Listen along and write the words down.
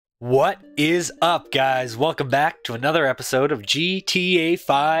What is up, guys? Welcome back to another episode of GTA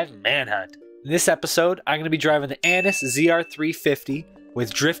 5 Manhunt. In this episode, I'm going to be driving the Annis ZR350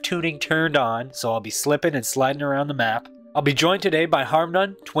 with drift tuning turned on, so I'll be slipping and sliding around the map. I'll be joined today by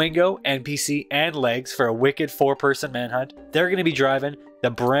Harmnun, Twingo, NPC, and Legs for a wicked 4-person manhunt. They're going to be driving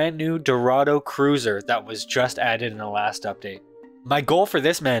the brand new Dorado cruiser that was just added in the last update. My goal for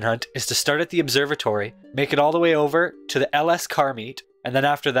this manhunt is to start at the observatory, make it all the way over to the LS car meet, and then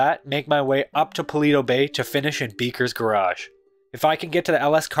after that, make my way up to Paleto Bay to finish in Beaker's garage. If I can get to the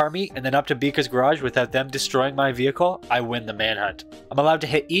LS car meet and then up to Beaker's garage without them destroying my vehicle, I win the manhunt. I'm allowed to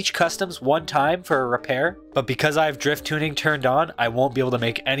hit each customs one time for a repair, but because I have drift tuning turned on, I won't be able to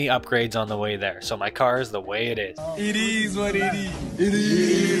make any upgrades on the way there, so my car is the way it is. It is what it is. It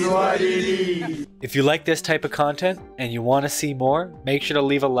is what it is. If you like this type of content and you want to see more, make sure to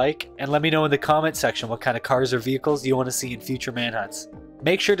leave a like and let me know in the comment section what kind of cars or vehicles you want to see in future manhunts.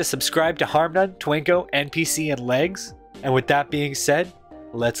 Make sure to subscribe to Harmnun, Twingo, NPC, and Legs. And with that being said,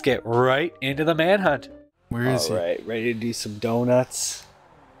 let's get right into the manhunt. Where is he? Alright, ready to do some donuts.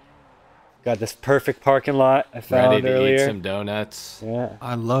 Got this perfect parking lot I found ready to earlier. Eat some donuts. Yeah.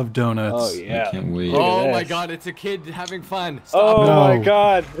 I love donuts. Oh yeah. I can't wait. Oh my god, it's a kid having fun. Stop. Oh No. my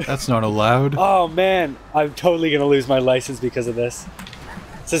god. That's not allowed. Oh man, I'm totally gonna lose my license because of this.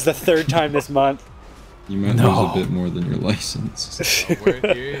 This is the third time this month. You might lose a bit more than your license.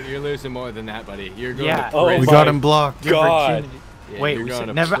 You're losing more than that, buddy. You're going to Oh we my got him blocked. God. Yeah, Wait, you're going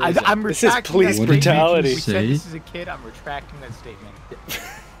to never. prison. I'm This is retracting police that brutality. statement. Say? We said this is a kid. I'm retracting that statement.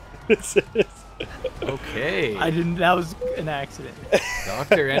 This is... Okay. I didn't. That was an accident.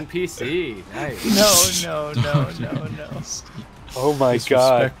 Dr. NPC. Nice. No. Oh my god.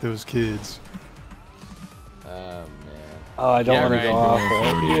 Disrespect those kids. Oh, man. Oh, I don't Yeah, want to right. go off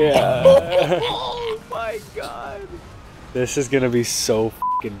road. Yeah. Oh my god. This is gonna be so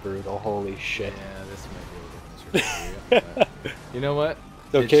fucking brutal. Holy shit. Yeah, this might be a different story. But you know what?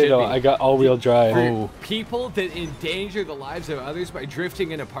 It's It okay should though, be. I got all-wheel drive. Oh. People that endanger the lives of others by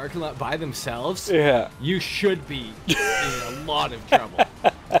drifting in a parking lot by themselves, Yeah. you should be in a lot of trouble.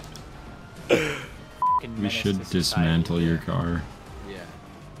 We should dismantle your car. Yeah.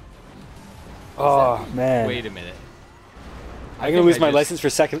 Oh man. Wait a minute. I'm gonna lose my license for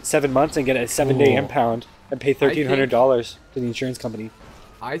 7 months and get a 7-day impound and pay $1,300 to the insurance company.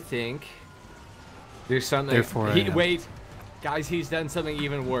 I think there's something. Therefore I am. Wait, guys, he's done something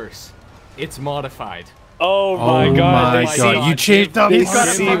even worse. It's modified. Oh my Oh god. my They god. see, You changed up. they He's got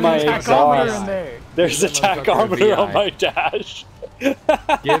a see fucking my tachometer exhaust. in there. There's a Give that motherfucker a tachometer on VI. my dash.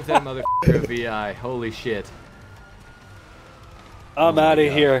 Give that motherfucker a VI. Holy shit. I'm my out of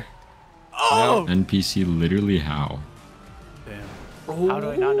God. here. Oh. NPC literally how? Damn. How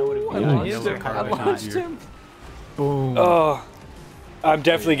do I not know what it I is? launched Yeah, him. how I do I not? launched him. Boom. Oh. I'm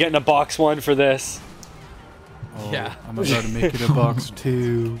definitely getting a box 1 for this. Oh, Yeah. I'm about to make it a box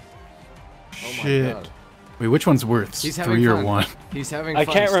 2. Oh my Shit. God. Wait, which one's worse? He's having 3 or fun. 1? He's having I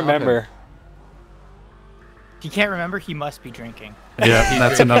fun. can't Stop remember. him. He can't remember. He must be drinking. Yeah,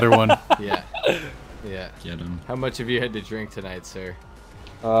 that's another one. Yeah. Yeah. Get him. How much have you had to drink tonight, sir?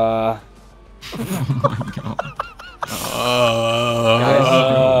 Oh my god.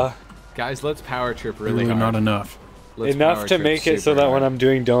 Guys, let's power trip Really really hard. not enough. Let's Enough power to trip make it so super that when hard. I'm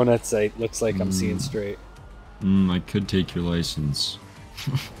doing donuts, it looks like I'm seeing straight. I could take your license.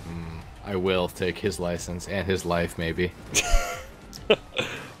 I will take his license and his life, maybe.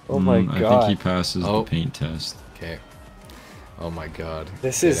 Oh my I think god. he passes Oh. the paint test. Okay. Oh my god.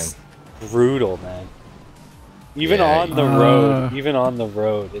 This Get is him. brutal, man. Even Yeah, on the road, even on the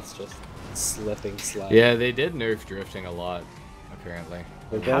road, it's just slipping, sliding. Yeah, they did nerf drifting a lot, apparently.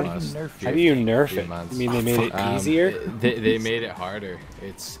 Did How they? do you nerf How do you drifting? nerf few it? months. You mean they made it easier? They made it harder.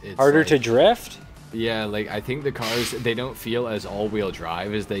 It's Harder like, to drift? Yeah, like I think the cars they don't feel as all-wheel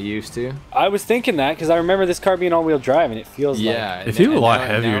drive as they used to. I was thinking that because I remember this car being all-wheel drive and it feels Yeah, They feel a lot now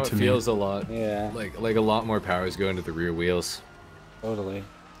heavier it to me. feels a lot like... Yeah, like a lot more power is going to the rear wheels totally.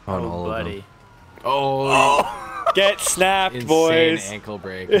 on Oh, all of them. buddy. Oh, Get snapped, insane boys! ankle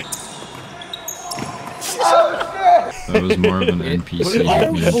break. That was more of an NPC.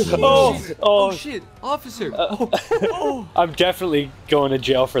 than me. Oh, Oh shit, officer! I'm definitely going to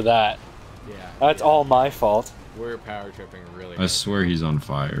jail for that. Yeah, That's all my fault. we're power tripping really. I swear he's on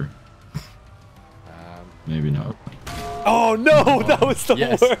fire. Maybe not. Oh no, that was the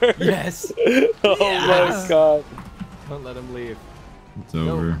Yes, worst! yes. Oh my god. Don't let him leave. It's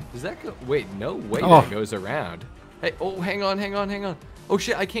over. No, does that go? Wait, no way. Oh. That goes around. Hey, oh, hang on. Oh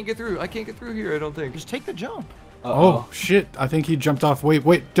shit, I can't get through. I can't get through here. I don't think. Just take the jump. Oh, shit. I think he jumped off. Wait,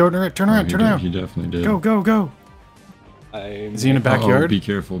 turn around, turn Oh, around, he turn did- around. He definitely did. Go. Is he in a backyard? Oh, be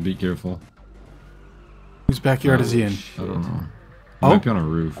careful, be careful. Whose backyard is he in? I don't know. He Oh. might be on a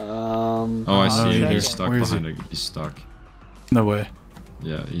roof. Um. Oh, I see him. yeah. He's stuck Where is behind it. He's stuck. No way.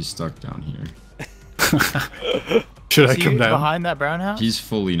 Yeah, he's stuck down here. Should I Is he come down? behind that brown house? He's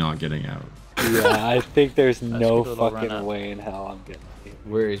fully not getting out. Yeah, I think there's no a little run fucking up. way in hell I'm getting.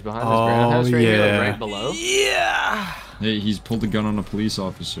 Where he's behind this Oh, brown house right here, yeah. like right below. Hey, he's pulled a gun on a police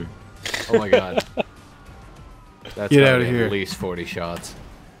officer. Oh my god. That's Get gotta outta be here. At least 40 shots.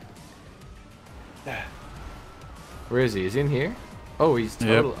 Where is he? Is he in here? Oh, he's Yep.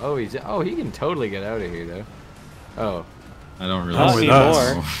 total. Oh, he's. Oh, he can totally get out of here though. Oh. I don't really Not see anymore.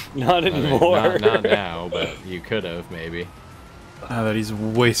 that. Not I mean, anymore. not now, but you could have maybe. Now that he's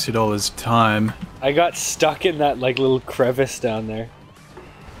wasted all his time. I got stuck in that like little crevice down there.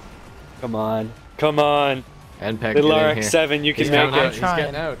 Come on, come on, And Peck, little get in here. RX-7, you can He's make getting out. it. He's trying.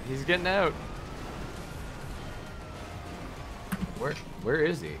 getting out. He's getting out. Where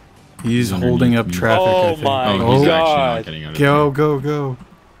is he? He's He's holding up underneath me. traffic, I Oh think. my Oh, he's actually God. not getting out of Go, here. go, go.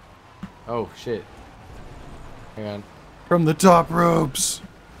 Oh shit. Hang on. From the top ropes.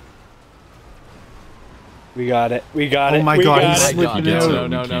 We got it. We got Oh it. my we God, got he's it. slipping Gets out. it. No, We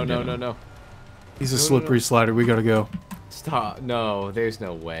no, can't no, get no, him. no, no. He's a No, no, slippery no. slider. We gotta go. Stop. No, there's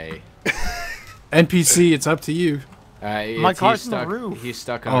no way. NPC, it's up to you. My car's he's on the stuck, roof. He's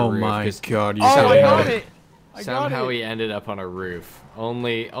stuck on a Oh roof. my 'cause god, you Oh, I somehow- got it. I got Somehow it. he ended up on a roof.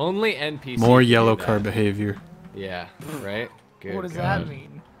 Only NPC. More can do yellow that. car behavior. Yeah. Right. Good What does God. that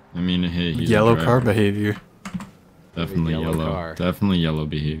mean? I mean, hey, he's Yellow a driver. car behavior. Definitely Yellow yellow. car. Definitely yellow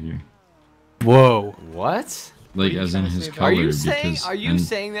behavior. Whoa. What? Like, are you as in trying to his say about- color. Are you saying? because Are you N-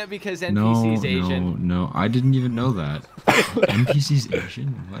 saying that because No, NPC's Asian? no. I didn't even know that. NPC's Asian?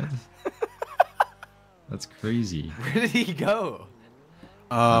 What? That's crazy. Where did he go?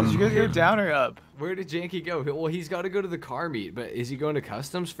 Did you guys go down or up? Where did Janky go? Well, he's got to go to the car meet, but is he going to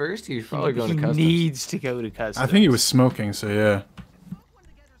customs first? He's probably going He to customs. needs to go to customs. I think he was smoking, so yeah.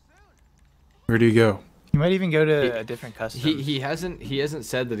 Where do you go? He might even go to a different customs. He hasn't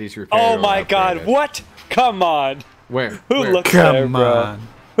said that he's repaired. Oh or my God! upgraded. What? Come on. Where? Who Where? looks there, Come bro? on.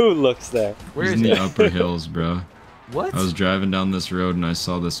 Who looks there? Where He's is in he? the upper hills, bro. What? I was driving down this road and I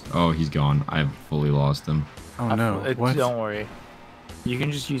saw this. Oh, he's gone. I fully lost him. Oh no. What? Don't worry. You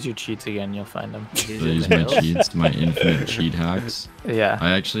can just use your cheats again. You'll find them. Did I use my cheats, my infinite cheat hacks? Yeah.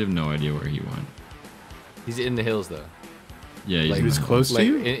 I actually have no idea where he went. He's in the hills though. Yeah, he's Like- in He was the close hills.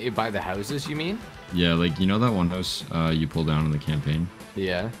 to Like you? by the houses, you mean? Yeah, like, you know that one house you pulled down in the campaign?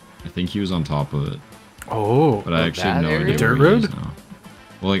 Yeah. I think he was on top of it. Oh. But I Oh, actually have that no area? idea Dirt where he is road? now.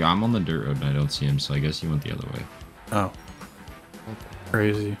 Well, like, I'm on the dirt road and I don't see him, so I guess he went the other way. Oh.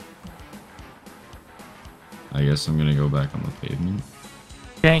 Crazy. I guess I'm gonna go back on the pavement.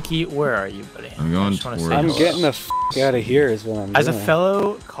 Janky, where are you, buddy? I'm going I just wanna say towards- I'm hello. getting the f out of here. Is what I'm As a doing.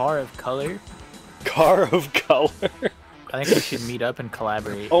 fellow car of color, Car of color. I think we should meet up and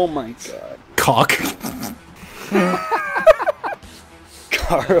collaborate. Oh my God. Cock.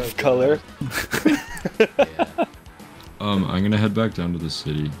 Car of color. Yeah. I'm gonna head back down to the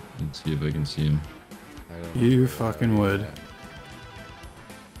city and see if I can see him. I don't know You where fucking he would. at.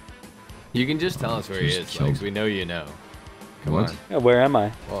 You can just tell us where he Just is, killed. Legs. We know you know. Come What? on. Yeah, where am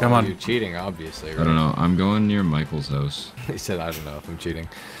I? Well, Come on. You're cheating, obviously. Right? I don't know. I'm going near Michael's house. He said, "I don't know if I'm cheating."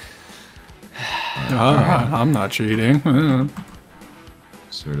 I'm not cheating.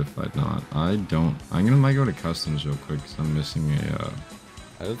 Certified not. I'm might go to customs real quick because I'm missing a.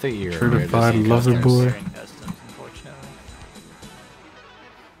 I don't think you're Certified aware lover this boy. We're in customs, unfortunately.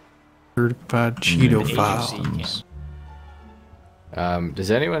 Certified The Cheeto agency. file.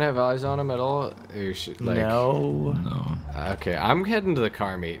 Does anyone have eyes on him at all? Or should, like, No. No. Okay, I'm heading to the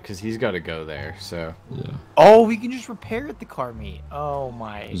car meet because he's got to go there. So Yeah. Oh, we can just repair at the car meet. Oh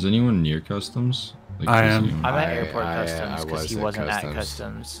my. Is anyone near customs? Like, I is am. anyone- I'm at I- airport I customs because was he at wasn't at customs.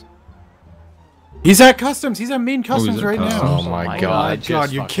 customs. He's at customs. He's at main customs at right customs? now. Oh my my god! Oh I my just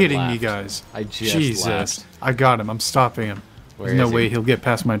god, you're fucking kidding me, left. guys. I just Jesus. left. I got him. I'm stopping him. Where There's no is he? way he'll get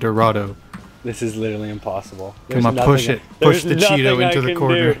past my Dorado. This is literally impossible. Come on, push it. Push the Cheeto into the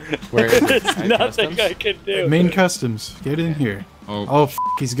corner. Where is he? There's At nothing customs? I can do. Main customs. Get in here. Oh, Oh,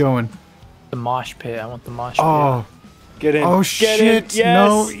 he's going. The mosh pit. I want the mosh pit. Oh, Get in. oh Get shit. In. Yes.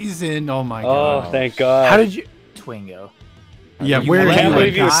 No, he's in. Oh my god. Oh, thank God. How did you, Twingo? Yeah, you where I are let can't you?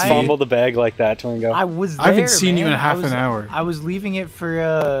 believe you guy? fumbled the bag like that, Twingo. I was there, I haven't seen you in man. half I was- an hour. I was leaving it for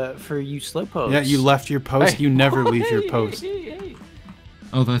you slowpokes. Yeah, you left your post. Hey. You never leave your post.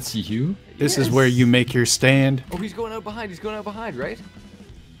 oh, that's you? This is where you make your stand. Oh, he's going out behind. He's going out behind, right?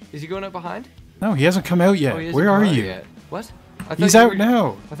 Is he going out behind? No, he hasn't come out yet. Oh, he hasn't Where come are out you? yet. What? I thought He's you out were-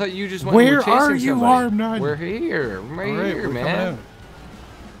 now. I thought you just went Where and were are chasing you, somebody. Armnut? We're here. I'm right Alright, here, we're coming man. out.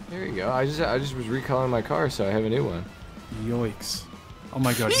 There you go. I just was recalling my car, so I have a new one. Yoinks. Oh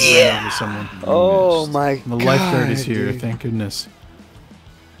my god, you ran over someone. Oh my The god. lifeguard is here, dude. thank goodness.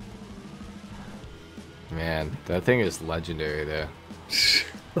 Man, that thing is legendary, though.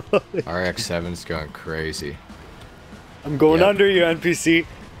 RX-7's going crazy. I'm going Yep. under you, NPC.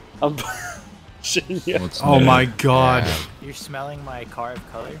 I'm pushing you. What's Oh new? my god. Yeah, You're smelling my car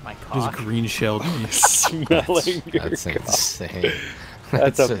of color, my Just cock. green shelled me. Smelling your that's cock. insane.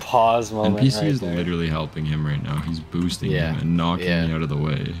 That's a pause moment. NPC right is there. literally helping him right now. He's boosting Yeah. him and knocking Yeah. me out of the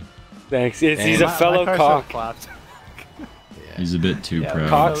way. Thanks. And He's a My fellow car's so cock. flopped. Yeah. He's a bit too Yeah, proud.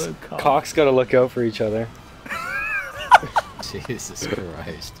 Cock's, Fellow cock. Cock's got to look out for each other. Jesus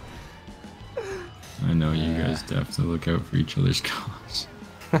Christ. I know you guys definitely look out for each other's cause.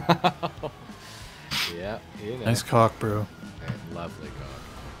 Yeah, you know. Nice cock, bro. Hey, lovely cock.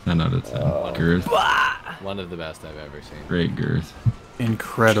 10 out of 10. Girth. One of the best I've ever seen. Great girth.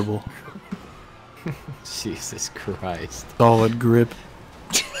 Incredible. Jesus Christ. Solid grip.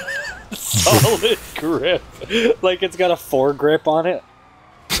 Solid grip. Like it's got a foregrip on it.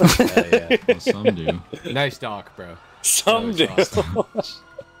 Yeah. Well, some do. Nice dock, bro. Some do. Really sauce.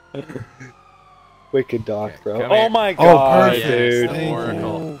 Wicked doc, Okay, bro. come Oh here. my Oh, god, perfect. dude. The Thank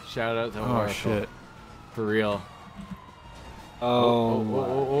Oracle. Shout out to Oh Oracle. shit. For real.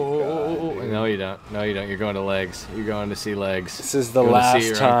 Oh, No, you don't. No, you don't. You're going to legs. You're going to see legs. this is the Go to see last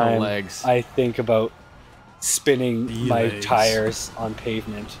your Uncle time Legs. I think about spinning The my legs. tires on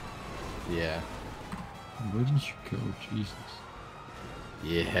pavement. Yeah. Where did you go? Jesus.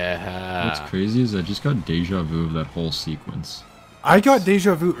 Yeah. What's crazy is I just got deja vu of that whole sequence. I got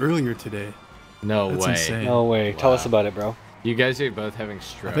deja vu earlier today. No That's way. insane. No way. Tell us Wow. about it, bro. You guys are both having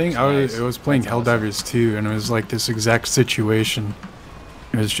strokes. I think Nice. I was playing That's awesome. Helldivers 2, and it was like this exact situation.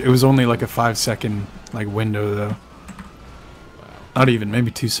 It was only like a 5-second like window though. Wow. Not even,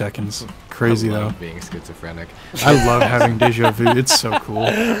 maybe 2 seconds. Crazy I though. love being schizophrenic. I love having deja vu. It's so cool.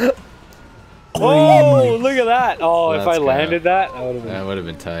 Oh, look at that. Oh, if Let's I go. landed that, I would have That been. would have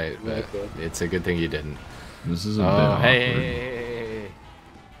been tight, but Okay. it's a good thing you didn't. This is a bit Oh, awkward. hey.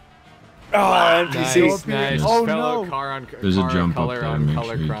 Oh, Nice, NPC. nice. Oh, Fellow no. car on There's a car jump up color there. on Make color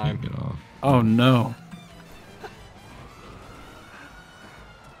sure you crime. can't get off. Oh no.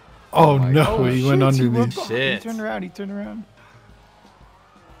 Oh my no, God. he went underneath. Shit. He turned around, he turned around.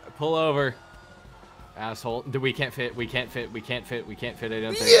 Pull over. Asshole. We can't fit. We can't fit. We can't fit. We can't fit. I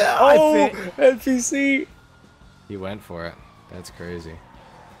don't think. Oh, NPC. He went for it. That's crazy.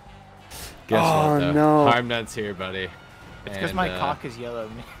 Guess Oh, what, though? no. I'm nuts here, buddy. It's because And, my cock is yellow,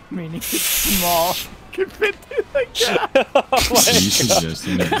 meaning it's small. Can fit through the gap. Oh Are you my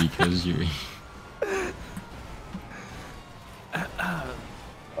suggesting that because you're...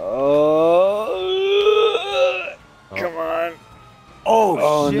 Oh, come on.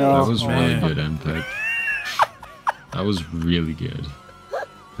 Oh, shit. no. That was really man. good, MPEG. That was really good.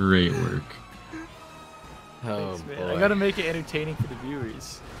 Great work. Oh Thanks, man. boy. I gotta make it entertaining for the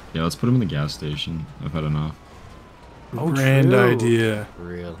viewers. Yeah, let's put him in the gas station. I've had enough. Grand true. idea. For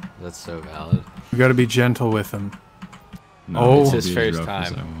real. That's so valid. We gotta be gentle with him. No, Oh. I'll It's his be as first rough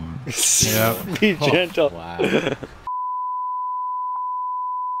as time. I want. Yeah. Be gentle. Wow.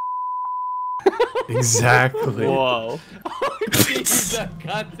 Exactly. Whoa. Jesus,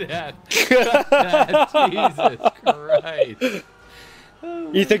 cut that. Cut that. Jesus Christ.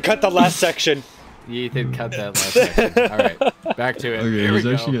 Ethan, cut the last section. Ethan, cut that last section. Alright, back to it. Okay, Here he's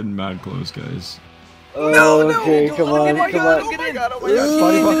we actually go. getting mad close, guys. Okay, come on, my come god, on. oh my god, oh my god.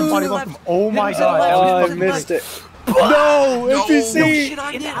 Body block him, body block him. Oh my god. that Oh, was I fucking missed good. it. No,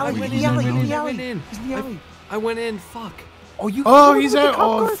 NPC. In the alley, Wait, in he's the alley, in in the the I went alley. in. He's in the alley. I went in. Fuck. Oh, you. Oh, you he's with the out. cop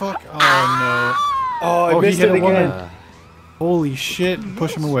Oh, car? fuck. Oh, Oh, I Oh, he missed hit it a woman. again. no. Holy shit.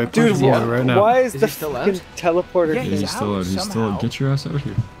 Push him away. Push Dude, him away right now. why is Is the he still fucking out? teleporter Yeah, thing? He's he's still out out. He's still somehow. out. Get your ass out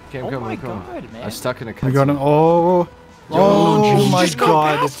here. Okay, I'm Oh coming, my I'm coming. god, man. I'm stuck in a cutscene. We got an. Oh. Oh my Just go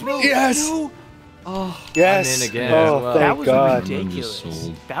god. past me. Yes. Oh, Yes. I'm in again Oh, as well. thank That was God. ridiculous. I'm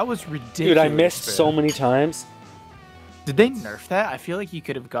sold. That was ridiculous. Dude, I missed bro. so many times. Did they nerf that? I feel like you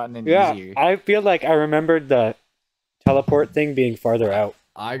could have gotten in Yeah, easier. I feel like I remembered the teleport thing being farther out.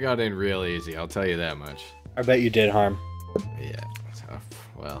 I got in real easy, I'll tell you that much. I bet you did, Harm. Yeah.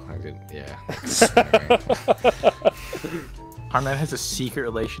 Well, I did. Yeah. Alright. Harman has a secret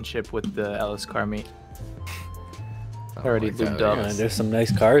relationship with the Ellis car meet. Oh Already my lubed God, up. Man, there's some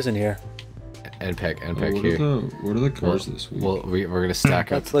nice cars in here. NPEG Oh, here. what are the cars this week? Well, we're gonna stack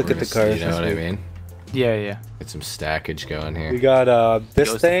up. Let's look we're at the gonna- cars You know this what I week. mean? Yeah, yeah. Get some stackage going We here. got this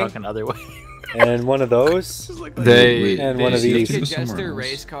Goes thing. the fucking other way. and one of those. They and one of these. Dinka Jester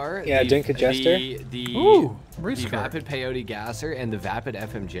race car. Yeah, Dinka Jester. Ooh, race the car. Vapid Peyote Gasser and the Vapid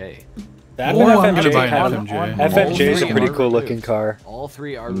FMJ. Vapid Oh, I'm gonna FMJ, buy an FMJ. FMJ is a All pretty three cool are looking removed. car. All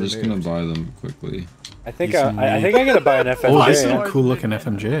three are I'm just gonna removed. buy them quickly. I think I think I'm gonna buy an FMJ. Oh, this is yeah. a cool looking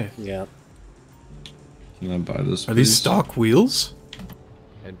FMJ. Yeah. Can I buy this? Are these please? stock wheels?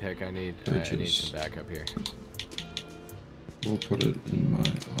 And pick, I need Purchase. some backup here. We'll put it in my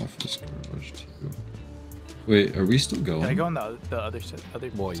office garage too. Wait, are we still going? Can I go on the other side?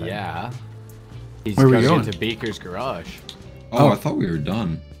 Well, yeah. He's Where are we going going? into Baker's garage. Oh, Oh. I thought we were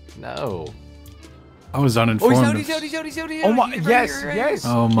done. No. I was Oh, uninformed. he's out. Oh my, He's yes, right yes.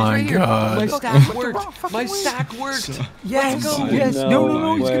 here. Oh my He's right here. god. My stack worked. My stack worked. Yes, Let's go. yes.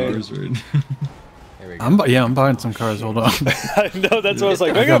 No No, way. Cars right now. There we go. I'm buying some cars. Hold on. I know, that's what I was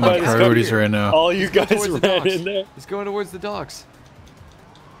like. I I got gotta my buy this car. priorities right now. All you guys Towards the ran docks. in there. He's going towards the docks.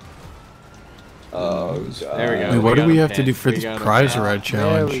 Oh, There we go. Wait, what do got we him have to pinned. do for We this got him prize pinned. ride There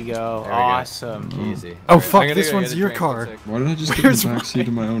challenge? we go. There we go. Awesome. Easy. Oh, Alright, fuck, I'm gonna this go one's get a your drink, car. one sec. Why did I just get in Where's the backseat mine?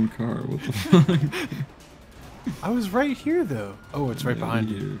 of my own car? What the fuck? I was right here though. Oh, it's right behind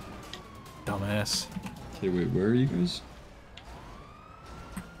you, you. dumbass. Okay, wait, where are you guys?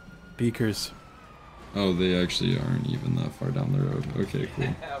 Beakers. Oh, they actually aren't even that far down the road. Okay, cool.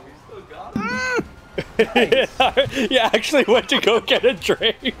 yeah, actually went to go get a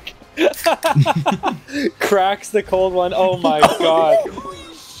drink. Cracks the cold one. Oh my god.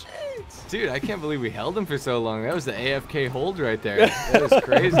 Dude, I can't believe we held him for so long. That was the AFK hold right there. That was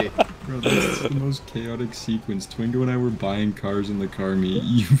crazy. Bro, that's the most chaotic sequence. Twingo and I were buying cars in the car meet.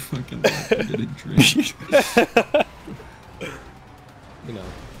 You fucking left to get a drink. You know.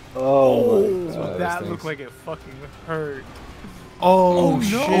 Oh my one god. of That those looked things. like it fucking hurt. Oh, Oh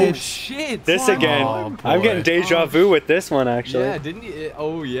shit. shit! This again. Oh, I'm getting boy. deja vu with this one actually. Yeah, didn't you?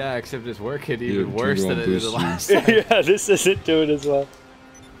 Oh yeah, except it's working Yeah, even worse than it did the Twingo last boosted. time. Yeah, this isn't doing as well.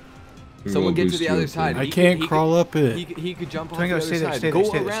 Someone get to the other side. I He can't could- crawl up it. He could jump off Twingo, the other stay there, side. stay Go there,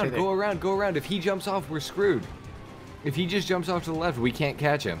 stay there, around, stay go around, go around. If he jumps off, we're screwed. If he just jumps off to the left, we can't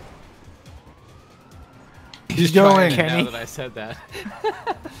catch him. He's Trying going. now Kenny. that I said that.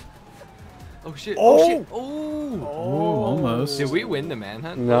 Oh shit! Oh! Oh shit! Oh! Oh, almost. Did we win the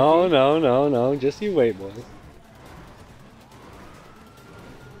manhunt? No, no, no, no. Just you wait, boys.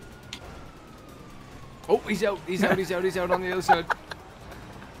 Oh, he's out! He's out! He's out! He's out on the other side.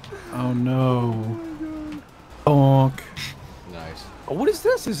 Oh no. Bonk. Nice. Oh, what is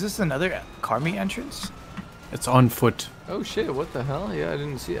this? Is this another car meet entrance? It's on foot. Oh shit! What the hell? Yeah, I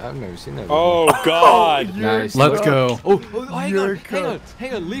didn't see. I've never seen that. Oh god. Nice. Let's go. Oh, hang on, You're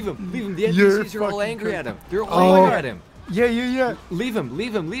hang on, leave him, leave him. The You're NPCs are all fucking angry at him. They're all Oh. angry at him. Yeah. Leave him,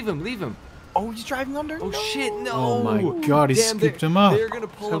 leave him, leave him, leave him. Oh, he's driving under? Oh shit, no. Oh my god, he Damn, scooped they're- him up. They're gonna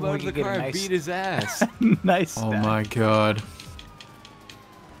pull So him we out of can the get a car and nice- beat his ass. Nice. Oh stack. my god.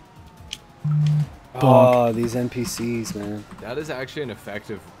 Oh, these NPCs, man. That is actually an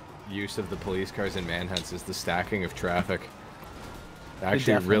effective use of the police cars in manhunts, is the stacking of traffic. It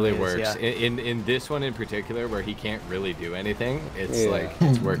actually really definitely is, works. yeah. In this one in particular, where he can't really do anything, it's Yeah. like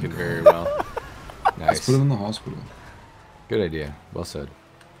it's working very well. Let's Nice. put him in the hospital. Good idea. Well said.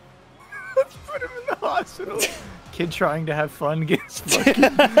 Put him in the hospital. Kid trying to have fun gets fucking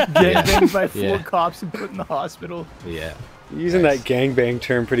gangbanged by 4 Yeah. cops and put in the hospital. Yeah. Using Nice. that gangbang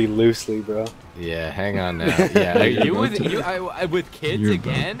term pretty loosely, bro. Yeah, hang on now. Yeah, are you with with kids You're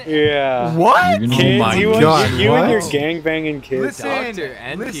again? Yeah. What? You're gonna- Kids, my you, God, and, you and your what? gangbanging kids. Listen, Doctor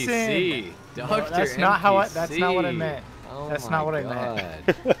NPC. No, Doctor that's not how I. That's not what I meant. Oh That's my not what I God.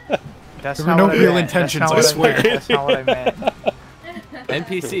 meant. That's There not were what no I real meant. That's intentions, not I what swear. meant. That's not what I meant.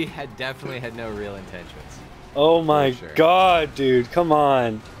 NPC had definitely had no real intentions. Oh my For sure. god, dude. Come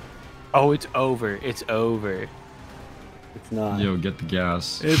on. Oh, it's over. It's over. It's not. Yo, get the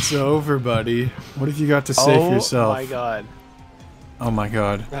gas. It's over, buddy. What have you got to say for yourself? Oh my god. Oh my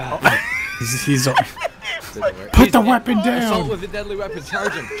god. He's Didn't work. Put the He's- weapon Assault down. with a deadly weapon.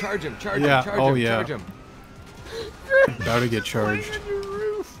 Charge him. Charge him. Charge Yeah, him. Charge oh him. yeah. Charge him. About to get charged. On your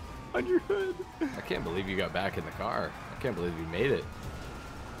roof. On your hood. I can't believe you got back in the car. I can't believe you made it.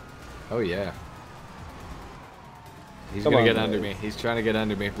 Oh yeah. He's Come gonna on, get guys. under me. He's trying to get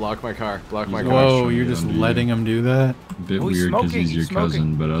under me. Block my car. Block my He's car. Whoa, Gosh, you're I'm just under you. letting him do that? A bit Oh, he's weird because smoking, he's your he's smoking.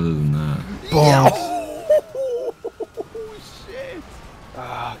 cousin, but other than that. Bonk. Oh shit.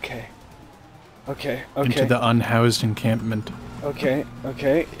 Ah, okay. Okay, Into okay. the unhoused encampment. Okay,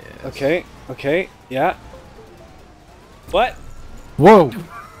 okay. Yes. Okay, okay. Yeah. What? Whoa!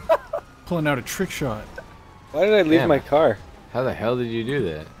 Pulling out a trick shot. Why did I leave Damn. my car? How the hell did you do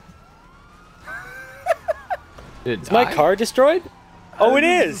that? Did it Is my die? car destroyed? Oh, it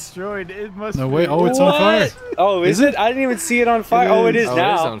It's is. destroyed. It must. No be. way. Oh, it's on fire. Oh, is it? I didn't even see it on fire. Oh, it is Oh,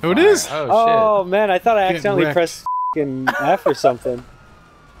 now. on Oh, it fire. is? Oh, shit. Oh man, I thought I Getting accidentally wrecked. pressed f***ing F or something.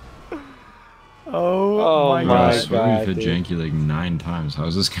 Oh, my Bro, I my god. swear God, we've hit dude. Janky like 9 times. How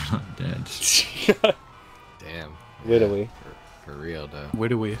is this guy not dead? Damn. Widowy. For real, though. Where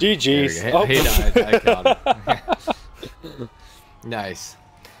do we? GG's. He Oh. died. I got him. Nice.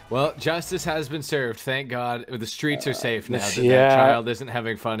 Well, justice has been served. Thank God. The streets are safe now that yeah. that child isn't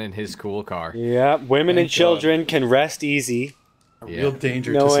having fun in his cool car. Yeah, women and Thank children can rest easy Yeah.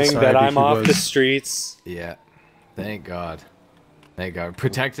 danger to knowing society. that I'm he off was. the streets. Yeah. Thank God. Thank God.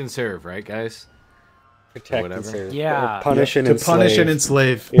 Protect and serve, right, guys? Protect and whatever. serve. Yeah. Or punish and to punish and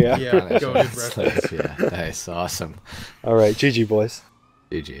enslave. enslave. Yeah. Go ahead, reference. Yeah. Nice. Awesome. All right, GG boys.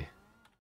 GG.